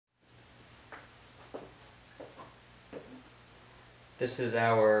This is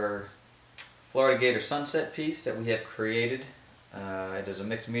our Alligator sunset piece that we have created. It is a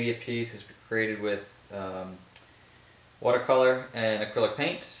mixed media piece. It's created with watercolor and acrylic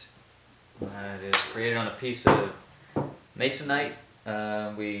paints. It is created on a piece of masonite.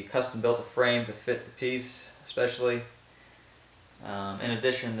 We custom built a frame to fit the piece especially. In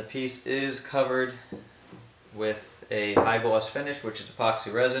addition, the piece is covered with a high gloss finish, which is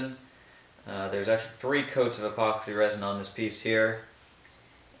epoxy resin. There's actually 3 coats of epoxy resin on this piece here,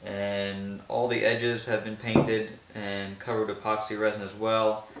 and all the edges have been painted and covered with epoxy resin as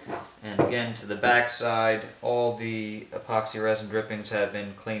well. And again, to the back side, all the epoxy resin drippings have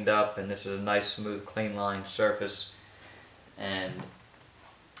been cleaned up, and this is a nice smooth clean line surface. And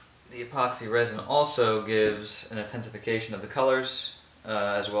the epoxy resin also gives an intensification of the colors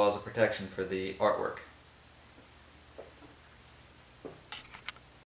as well as a protection for the artwork.